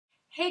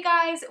Hey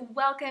guys,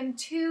 welcome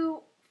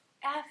to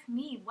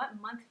what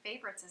month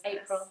favorites is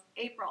this?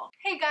 April.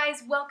 Hey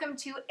guys, welcome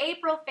to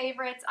April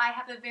favorites. I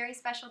have a very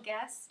special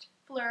guest,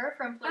 Fleur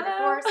from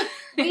FleurDeForce.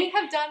 We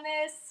have done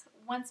this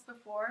once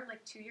before,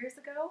 like 2 years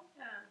ago.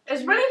 Yeah. It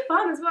was really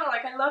fun as well.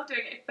 Like, I love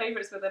doing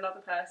favorites with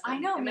another person. I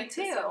know, me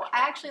too. So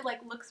I actually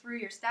like look through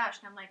your stash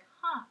and I'm like,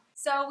 huh.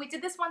 So we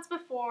did this once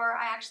before.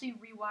 I actually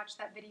rewatched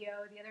that video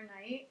the other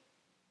night.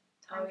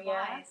 Oh,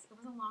 yes. It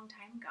was a long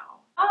time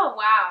ago. Oh,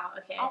 wow.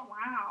 Okay. Oh,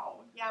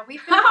 wow. Yeah,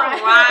 we've been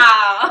friends.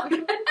 Wow.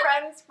 We've been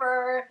friends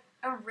for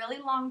a really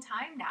long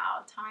time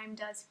now. Time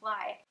does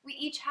fly. We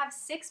each have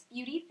 6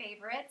 beauty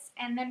favorites,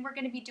 and then we're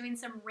going to be doing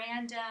some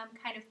random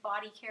kind of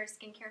body care,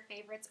 skincare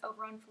favorites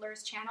over on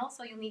Fleur's channel,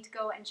 so you'll need to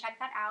go and check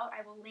that out.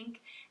 I will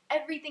link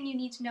everything you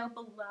need to know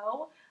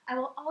below. I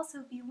will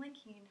also be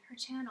linking her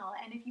channel,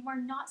 and if you are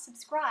not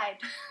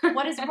subscribed,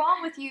 what is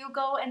wrong with you?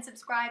 Go and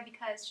subscribe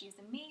because she's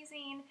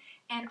amazing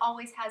and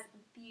always has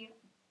the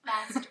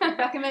best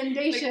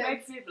recommendations. It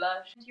makes me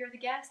blush. You're the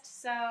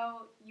guest,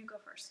 so you go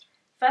first.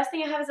 First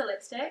thing I have is a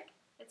lipstick.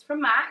 It's from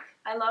MAC.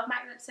 I love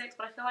MAC lipsticks,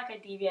 but I feel like I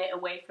deviate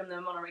away from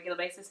them on a regular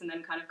basis and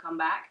then kind of come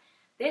back.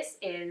 This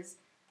is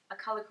a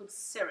colour called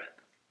Syrup.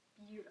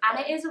 Beautiful. And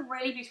it is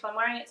really beautiful. I'm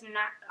wearing it to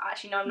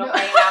actually, no, I'm not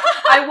wearing it now.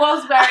 I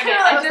was wearing it.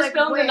 I just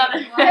filmed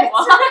another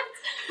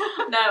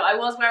one. No, I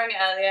was wearing it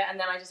earlier, and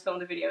then I just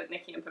filmed a video with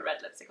Nikki and put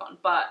red lipstick on.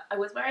 But I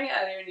was wearing it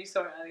earlier, and you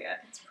saw it earlier.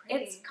 It's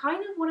pretty. It's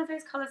kind of one of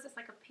those colours that's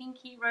like a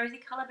pinky, rosy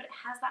colour, but it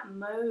has that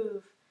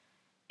mauve.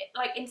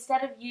 Like,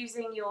 instead of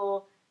using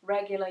your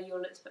regular your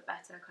lips but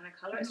better kind of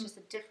colour, it's just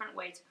a different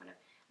way to kind of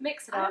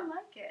mix it up. I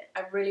like it.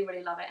 I really,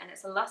 really love it. And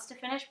it's a luster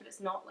finish, but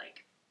it's not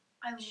like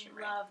I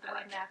shimmering. love the way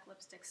like MAC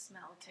lipsticks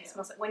smell too. It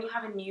smells like when you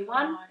have a new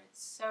one. God,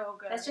 it's so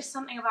good. There's just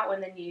something about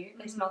when they're new.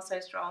 They smell so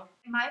strong.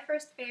 My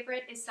first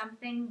favorite is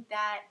something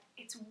that,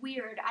 it's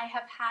weird. I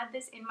have had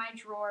this in my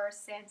drawer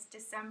since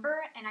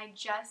December, and I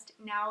just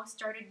now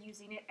started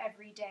using it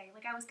every day.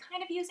 Like, I was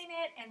kind of using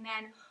it, and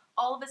then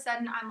all of a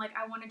sudden I'm like,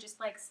 I want to just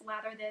like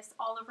slather this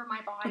all over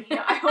my body.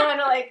 I want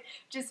to like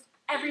just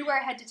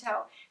everywhere, head to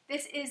toe.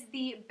 This is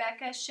the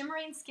Becca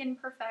Shimmering Skin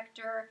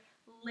Perfector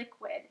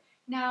Liquid.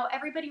 Now,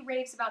 everybody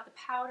raves about the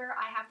powder.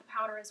 I have the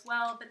powder as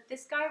well, but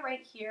this guy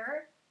right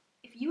here,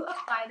 if you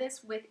apply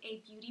this with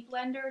a beauty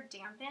blender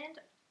dampened,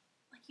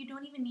 like, you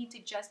don't even need to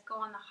just go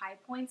on the high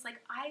points.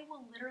 Like, I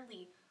will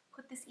literally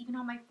put this even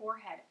on my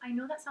forehead. I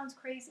know that sounds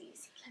crazy,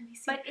 Let me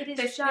see. but it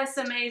is this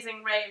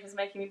amazing rave is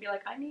making me be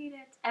like, I need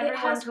it. It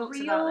has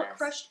real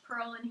crushed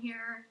pearl in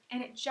here,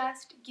 and it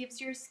just gives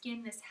your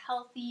skin this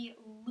healthy,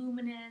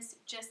 luminous,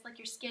 just like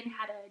your skin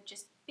had a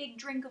just big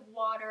drink of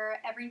water.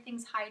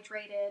 Everything's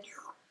hydrated.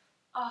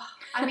 Oh,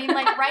 I mean,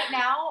 like right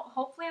now,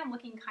 hopefully I'm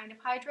looking kind of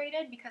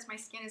hydrated because my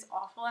skin is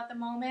awful at the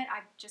moment.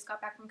 I just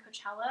got back from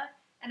Coachella,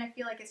 and I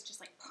feel like it's just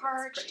like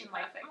parched and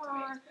like,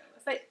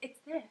 but it's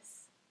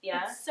this.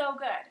 Yeah. It's so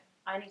good.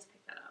 I need to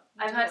pick that up.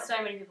 I've heard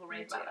so many people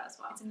rave about that as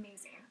well. It's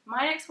amazing.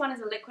 My next one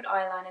is a liquid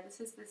eyeliner. This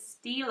is the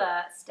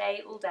Stila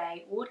Stay All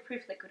Day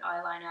Waterproof Liquid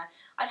Eyeliner.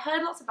 I'd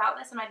heard lots about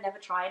this and I'd never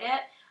tried it.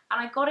 And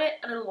I got it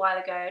a little while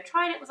ago,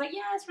 tried it, was like,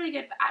 yeah, it's really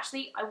good. But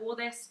actually, I wore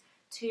this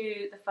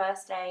to the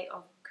first day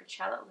of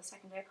Coachella, or the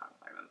second day, I can't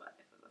remember if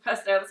it was the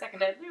first day or the second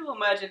day. We will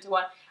merge into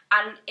one.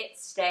 And it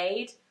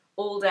stayed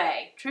all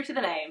day. True to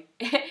the name.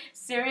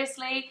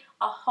 Seriously,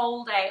 a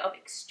whole day of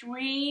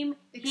extreme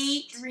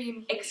heat.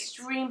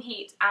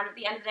 And at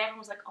the end of the day, everyone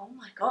was like, oh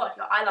my god,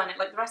 your eyeliner,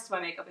 like the rest of my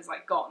makeup is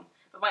like gone.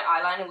 But my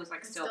eyeliner was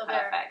like still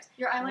perfect.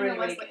 Your eyeliner really,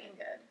 was really looking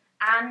good.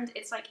 And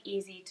it's like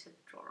easy to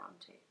draw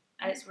onto.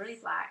 And it's really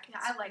black. Yeah,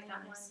 I like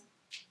that one.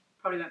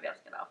 Probably won't be able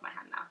to get that off my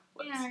hand now.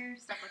 Whoops. Yeah, you're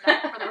stuck with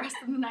that for the rest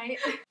of the night.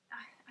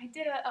 I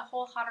did a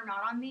whole hot or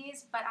not on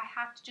these, but I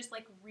have to just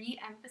like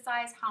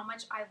re-emphasize how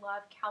much I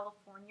love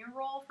California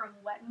Roll from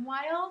Wet n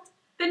Wild.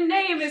 The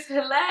name is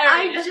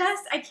hilarious.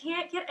 I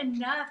can't get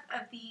enough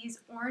of these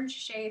orange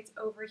shades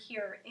over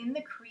here. In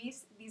the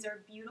crease, these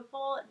are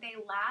beautiful. They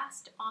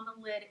last on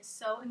the lid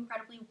so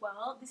incredibly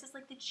well. This is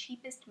like the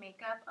cheapest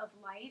makeup of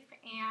life,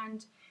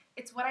 and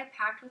it's what I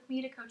packed with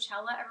me to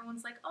Coachella.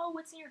 Everyone's like, oh,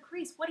 what's in your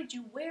crease? What did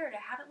you wear to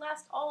have it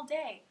last all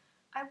day?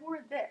 I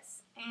wore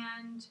this,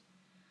 and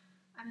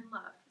I'm in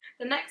love.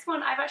 The next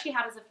one I've actually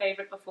had as a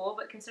favourite before,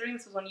 but considering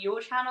this was on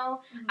your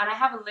channel, and I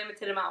have a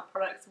limited amount of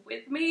products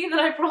with me that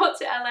I brought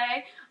to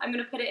LA, I'm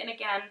going to put it in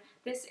again.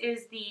 This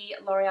is the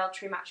L'Oreal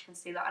True Match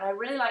Concealer, and I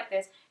really like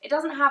this. It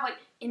doesn't have like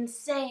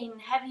insane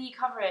heavy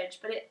coverage,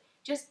 but it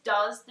just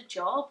does the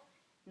job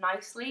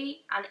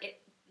nicely, and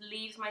it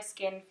leaves my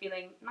skin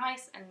feeling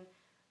nice and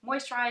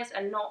moisturised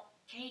and not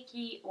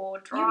cakey or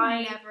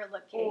dry. You never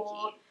look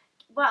cakey.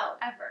 Well,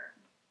 ever.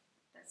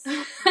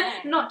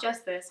 That's not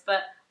just this,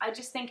 but I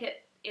just think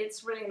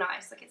it's really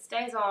nice. Like, it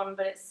stays on,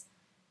 but it's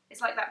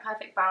like that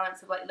perfect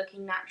balance of like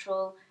looking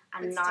natural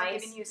and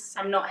nice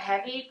and not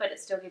heavy, but it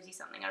still gives you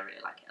something. I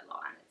really like it a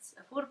lot, and it's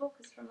affordable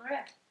because it's from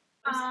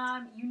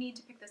L'Oreal. You need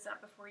to pick this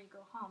up before you go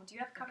home. Do you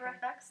have Cover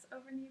FX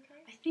over in the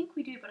UK? I think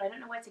we do, but I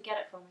don't know where to get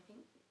it from. I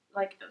think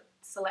like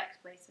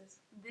select places.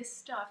 This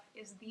stuff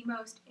is the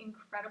most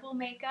incredible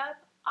makeup.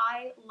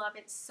 I love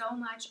it so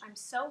much. I'm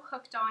so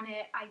hooked on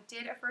it. I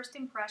did a first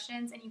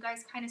impressions and you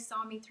guys kind of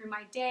saw me through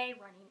my day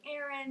running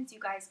errands. You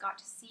guys got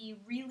to see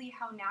really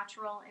how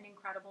natural and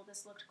incredible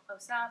this looked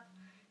close up.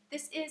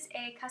 This is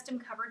a custom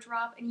coverage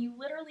drop and you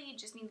literally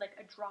just need like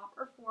a drop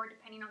or 4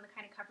 depending on the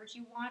kind of coverage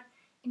you want,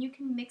 and you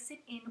can mix it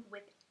in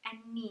with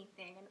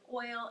anything, an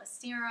oil, a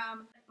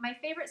serum. My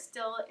favorite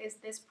still is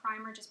this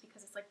primer just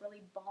because it's like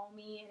really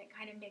balmy and it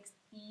kind of makes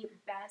the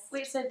best.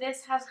 Wait, so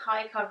this has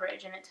high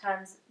coverage and it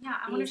turns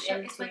I want to show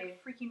it's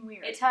like freaking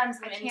weird. It turns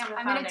them into a foundation.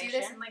 I'm gonna do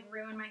this and like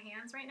ruin my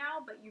hands right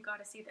now, but you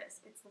gotta see this.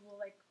 It's a little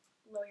like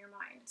blow your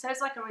mind. So it's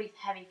like a really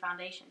heavy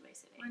foundation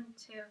basically. 1,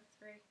 2,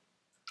 3.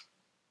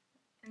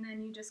 And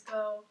then you just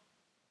go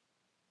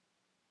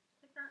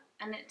like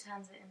that. And it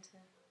turns it into...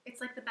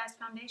 It's like the best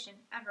foundation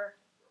ever.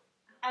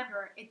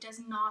 Ever. It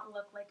does not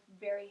look like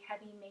very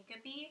heavy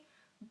makeup-y,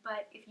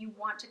 but if you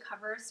want to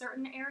cover a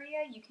certain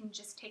area, you can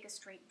just take a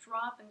straight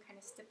drop and kind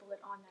of stipple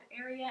it on that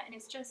area, and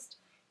it's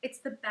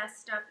the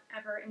best stuff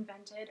ever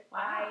invented. Wow.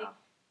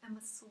 I am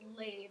a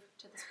slave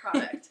to this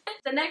product.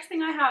 The next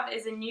thing I have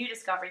is a new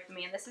discovery for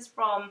me, and this is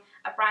from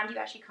a brand you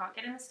actually can't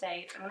get in the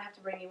States. I'm going to have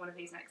to bring you one of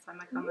these next time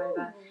I come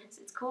over.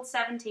 So it's called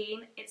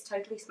 17. It's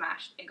totally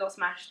smashed. It got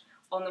smashed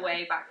on the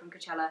way back from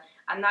Coachella,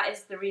 and that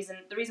is the reason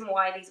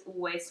why these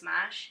always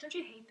smash. Don't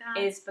you hate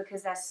that? Is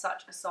because they're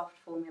such a soft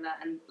formula,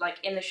 and like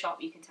in the shop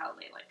you can tell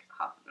they like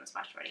half of them are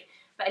smashed already.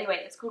 But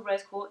anyway, it's called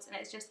Rose Quartz and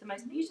it's just the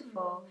most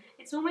beautiful.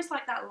 It's almost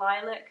like that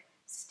lilac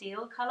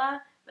steel colour,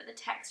 but the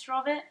texture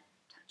of it,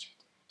 touch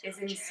it, is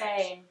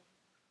insane.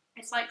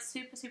 It's like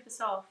super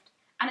soft,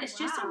 and it's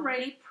just a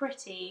really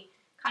pretty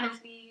kind of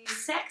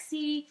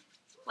sexy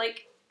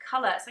like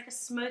colour. It's like a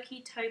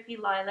smoky taupey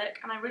lilac,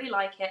 and I really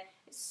like it.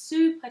 It's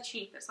super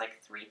cheap. It's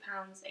like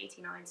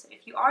 £3.89. So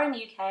if you are in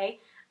the UK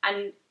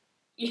and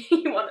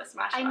you want to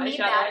smash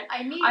eyeshadow,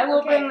 I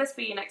will bring this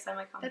for you next time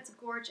I come. That's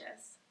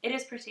gorgeous. It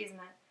is pretty, isn't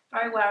it?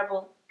 Very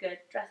wearable. Good.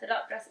 Dress it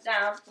up, dress it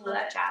down, all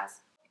that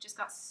jazz. It just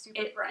got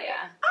super bright.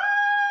 Yeah. Ah!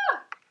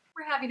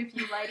 We're having a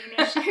few lighting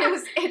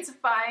issues. It's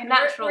fine.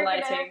 Natural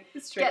lighting.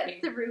 It's tricky.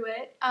 Get through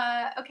it.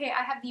 Okay,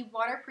 I have the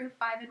waterproof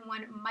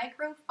 5-in-1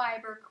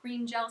 microfiber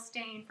cream gel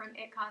stain from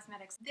IT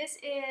Cosmetics. This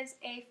is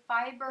a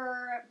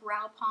fiber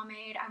brow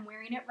pomade. I'm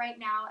wearing it right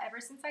now. Ever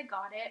since I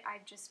got it,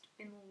 I've just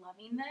been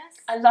loving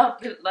this. I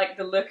love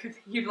the look of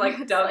you've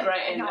like dug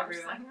right in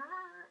everywhere. Like,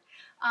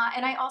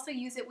 and I also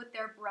use it with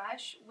their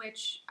brush,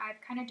 which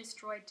I've kind of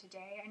destroyed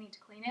today. I need to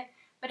clean it.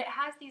 But it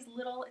has these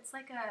little, it's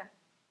like a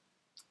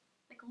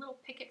little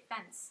picket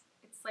fence.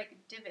 It's like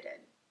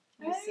divoted.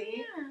 Can you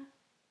see? Yeah.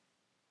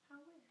 How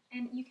weird.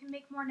 And you can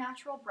make more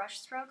natural brush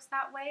strokes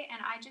that way, and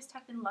I just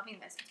have been loving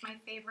this. It's my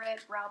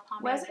favorite brow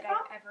pomade that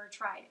I've ever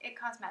tried. IT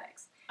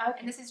Cosmetics. Okay.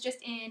 And this is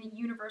just in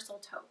Universal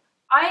Taupe.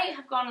 I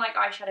have gone like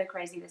eyeshadow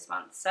crazy this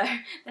month, so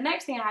the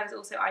next thing I have is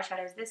also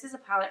eyeshadows. This is a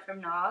palette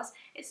from Nars.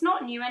 It's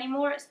not new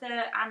anymore, it's the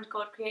And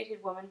God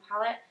Created Woman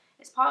palette.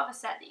 It's part of a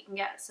set that you can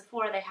get at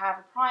Sephora. They have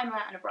a primer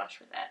and a brush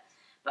with it.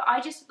 But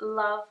I just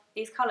love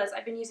these colours.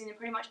 I've been using them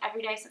pretty much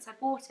every day since I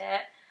bought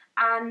it,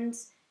 and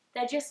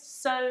they're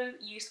just so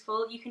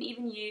useful. You can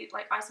even use,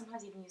 like, I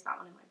sometimes even use that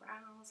one in my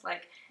brows.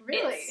 Like,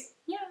 really?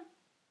 Yeah,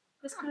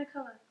 this kind of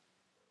colour.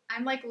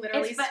 I'm like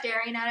literally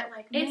staring at it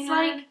like, man. It's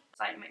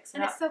like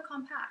mixing and up. It's so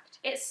compact.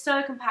 It's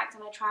so compact,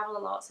 and I travel a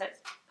lot, so it's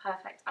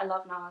perfect. I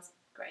love Nars.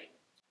 Great.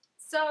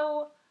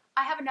 So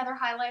I have another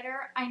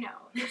highlighter. I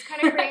know, it's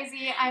kind of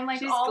crazy. I'm like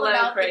She's all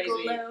about crazy.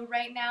 the glow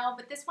right now,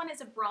 but this one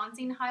is a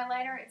bronzing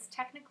highlighter. It's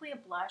technically a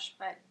blush,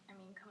 but I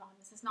mean, come on,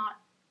 this is not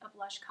a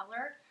blush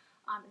color.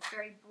 It's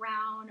very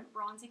brown,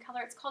 bronzy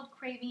color. It's called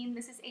Craving.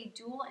 This is a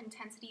dual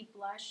intensity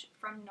blush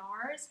from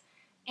Nars.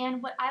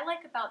 And what I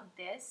like about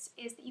this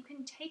is that you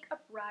can take a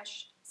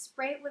brush,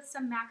 spray it with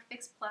some MAC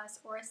Fix Plus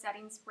or a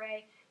setting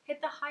spray,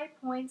 hit the high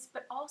points,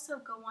 but also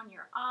go on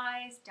your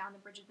eyes, down the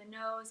bridge of the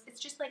nose. It's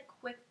just like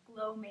quick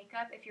glow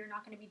makeup if you're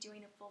not going to be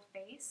doing a full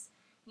face.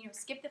 You know,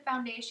 skip the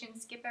foundation,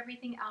 skip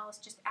everything else,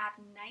 just add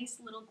nice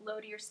little glow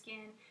to your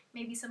skin,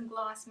 maybe some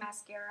gloss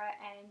mascara,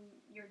 and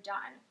you're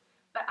done.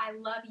 But I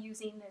love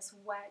using this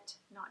wet,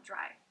 not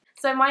dry.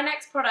 So my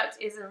next product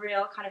is a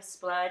real kind of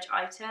splurge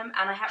item,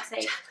 and I have to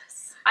say,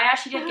 I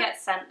actually did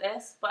get sent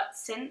this, but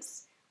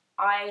since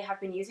I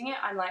have been using it,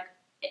 I'm like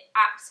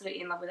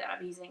absolutely in love with it.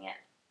 I'm using it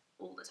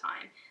all the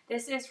time.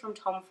 This is from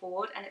Tom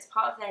Ford, and it's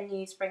part of their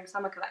new spring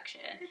summer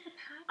collection.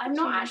 I'm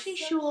not actually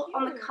sure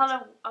on the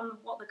color, on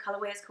what the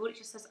colorway is called. It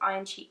just says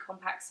Iron Cheek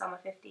Compact Summer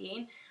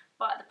 15,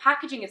 but the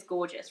packaging is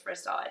gorgeous for a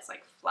start. It's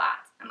like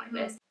flat and like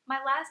this. My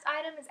last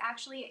item is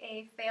actually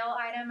a fail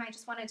item. I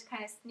just wanted to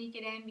kind of sneak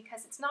it in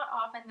because it's not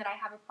often that I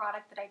have a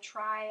product that I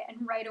try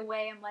and right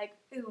away I'm like,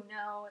 ooh,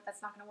 no,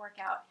 that's not going to work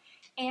out.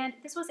 And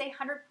this was a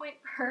 100-point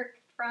perk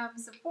from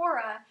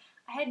Sephora.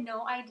 I had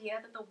no idea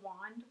that the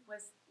wand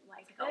was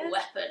like a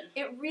weapon.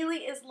 It really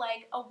is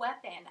like a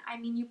weapon. I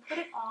mean, you put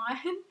it on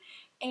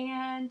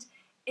and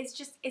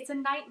it's a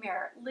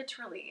nightmare,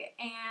 literally.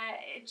 And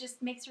it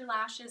just makes your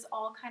lashes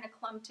all kind of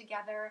clump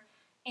together.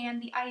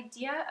 And the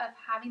idea of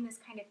having this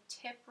kind of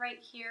tip right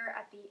here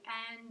at the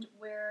end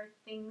where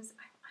things,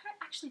 I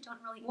I actually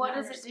don't really What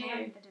even does it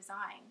understand do? the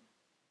design.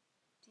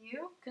 Do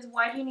you? Because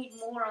why do you need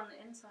more on the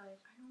inside?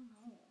 I don't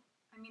know.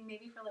 I mean,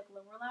 maybe for like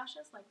lower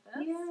lashes like this?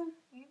 Yeah.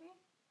 Maybe?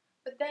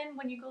 But then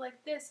when you go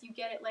like this, you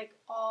get it like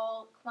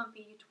all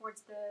clumpy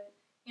towards the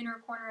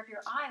inner corner of your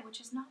eye, which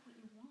is not what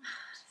you want.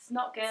 It's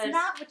not good. It's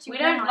not what you we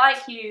want. don't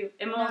like you,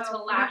 Immortal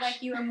No, Lash. we don't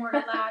like you,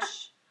 Immortal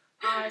Lash.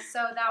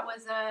 So that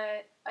was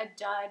a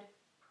dud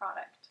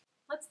product.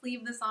 Let's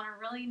leave this on a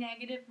really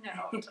negative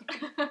note.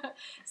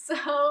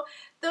 So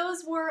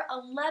those were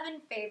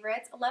 11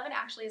 favorites. 11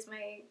 actually is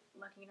my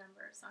lucky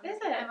number, so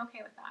I'm okay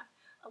with that.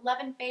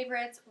 11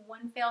 favorites,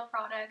 1 fail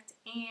product,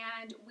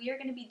 and we are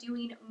going to be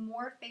doing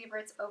more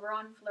favorites over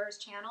on Fleur's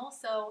channel.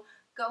 So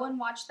go and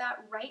watch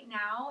that right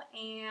now,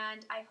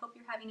 and I hope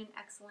you're having an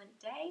excellent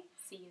day.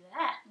 See you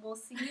there. We'll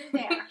see you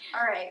there.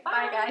 All right,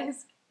 bye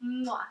guys.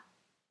 Mwah.